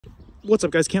What's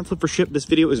up, guys? Can't Flip for Ship. This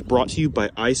video is brought to you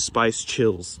by Ice Spice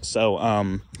Chills.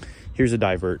 So here's a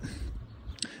divert.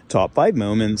 Top 5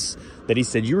 moments that he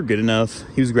said you were good enough.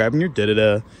 He was grabbing your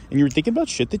da-da-da and you were thinking about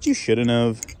shit that you shouldn't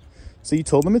have. So you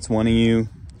told him it's one of you.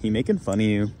 He making fun of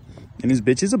you, and his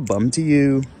bitch is a bum to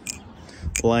you.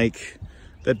 Like,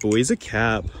 that boy's a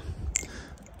cap.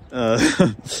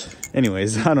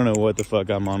 Anyways, I don't know what the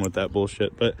fuck I'm on with that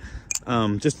bullshit, but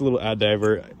just a little ad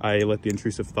divert. I let the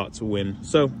intrusive thoughts win.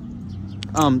 So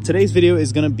today's video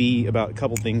is going to be about a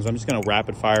couple things. I'm just going to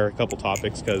rapid fire a couple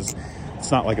topics because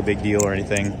it's not like a big deal or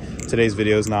anything. Today's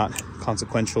video is not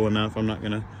consequential enough. I'm not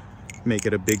going to make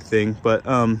it a big thing, but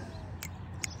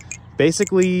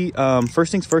basically,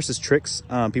 first things first is tricks.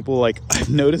 People, like, I've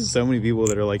noticed so many people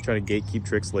that are like trying to gatekeep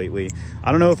tricks lately.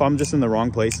 I don't know if I'm just in the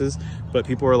wrong places, but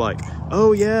people are like,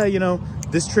 oh yeah, you know,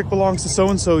 this trick belongs to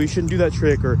so-and-so, you shouldn't do that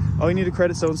trick, or oh, you need to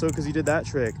credit so-and-so because he did that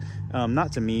trick.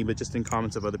 Not to me, but just in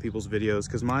comments of other people's videos,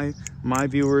 because my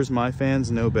viewers, my fans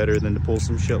know better than to pull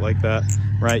some shit like that,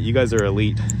 right? You guys are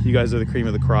elite. You guys are the cream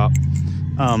of the crop.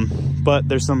 But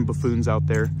there's some buffoons out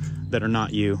there that are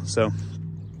not you. So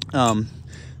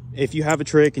if you have a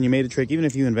trick and you made a trick, even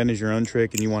if you invented your own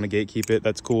trick and you want to gatekeep it,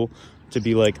 that's cool to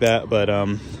be like that. But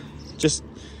just,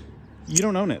 you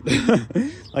don't own it.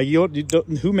 Like, you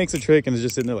don't, who makes a trick and is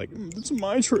just sitting there like, it's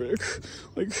my trick.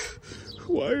 Like,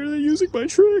 why are they using my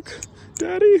trick,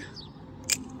 daddy?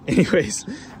 Anyways,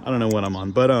 I don't know what I'm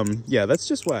on, but yeah, that's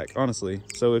just whack, honestly.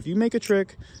 So if you make a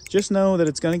trick, just know that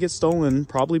it's gonna get stolen,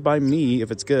 probably by me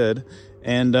if it's good,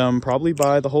 and probably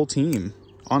by the whole team,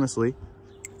 honestly.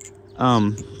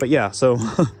 But yeah, so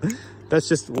that's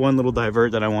just one little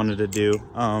divert that I wanted to do.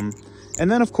 And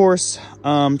then of course,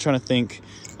 I'm trying to think,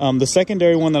 the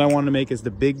secondary one that I wanted to make is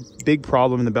the big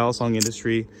problem in the balisong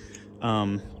industry,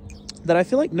 that I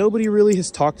feel like nobody really has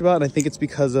talked about. And I think it's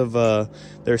because of,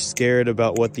 they're scared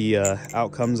about what the,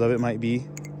 outcomes of it might be.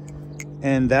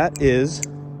 And that is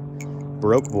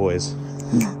broke boys.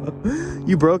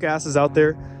 You broke asses out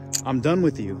there, I'm done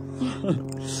with you.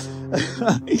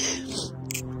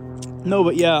 No,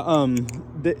 but yeah,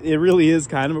 it really is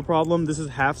kind of a problem. This is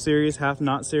half serious, half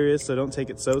not serious, so don't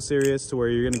take it so serious to where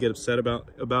you're gonna get upset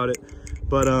about it.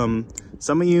 But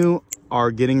some of you are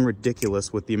getting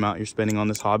ridiculous with the amount you're spending on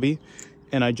this hobby,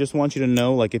 and I just want you to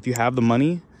know, like, if you have the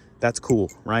money, that's cool,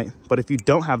 right? But if you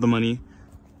don't have the money,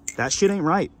 that shit ain't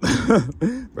right.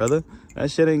 Brother,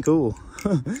 that shit ain't cool.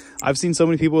 I've seen so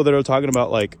many people that are talking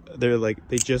about, like,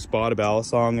 they just bought a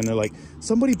balisong and they're like,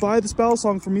 somebody buy this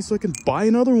balisong for me so I can buy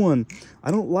another one.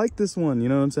 I don't like this one, you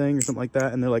know what I'm saying, or something like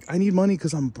that. And they're like, I need money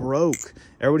because I'm broke.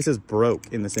 Everybody says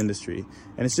broke in this industry,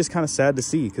 and it's just kind of sad to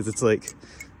see, because it's like,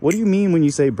 what do you mean when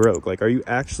you say broke? Like, are you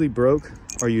actually broke?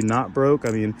 Are you not broke?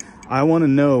 I mean, I want to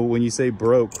know when you say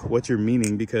broke what you're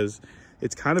meaning, because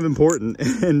it's kind of important.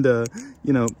 And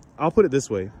you know, I'll put it this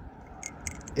way.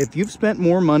 If you've spent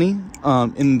more money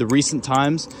in the recent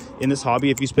times in this hobby,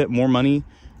 if you spent more money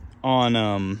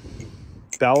on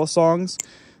balisongs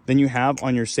than you have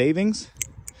on your savings,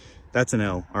 that's an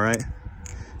L, all right?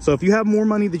 So if you have more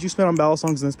money that you spent on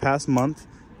balisongs in this past month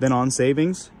than on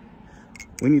savings,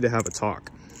 we need to have a talk,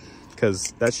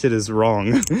 because that shit is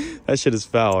wrong. That shit is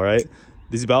foul, right?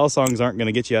 These balisongs aren't going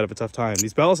to get you out of a tough time.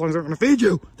 These balisongs aren't going to feed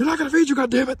you. They're not going to feed you,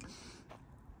 goddammit.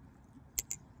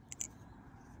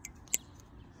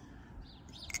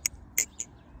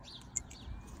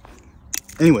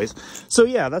 Anyways, so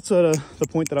yeah, that's what the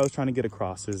point that I was trying to get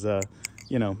across is,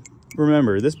 you know,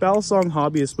 remember, this balisong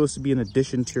hobby is supposed to be an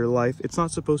addition to your life. It's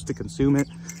not supposed to consume it,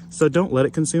 so don't let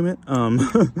it consume it.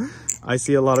 I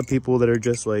see a lot of people that are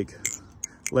just like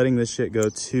letting this shit go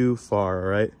too far,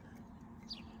 right?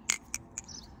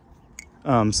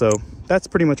 So that's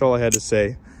pretty much all I had to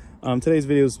say. Today's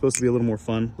video is supposed to be a little more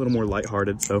fun, a little more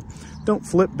lighthearted, so don't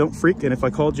flip, don't freak, and if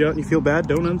I called you out and you feel bad,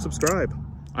 don't unsubscribe.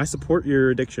 I support your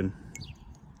addiction.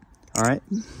 All right,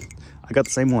 I got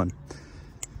the same one.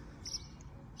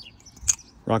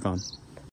 Rock on.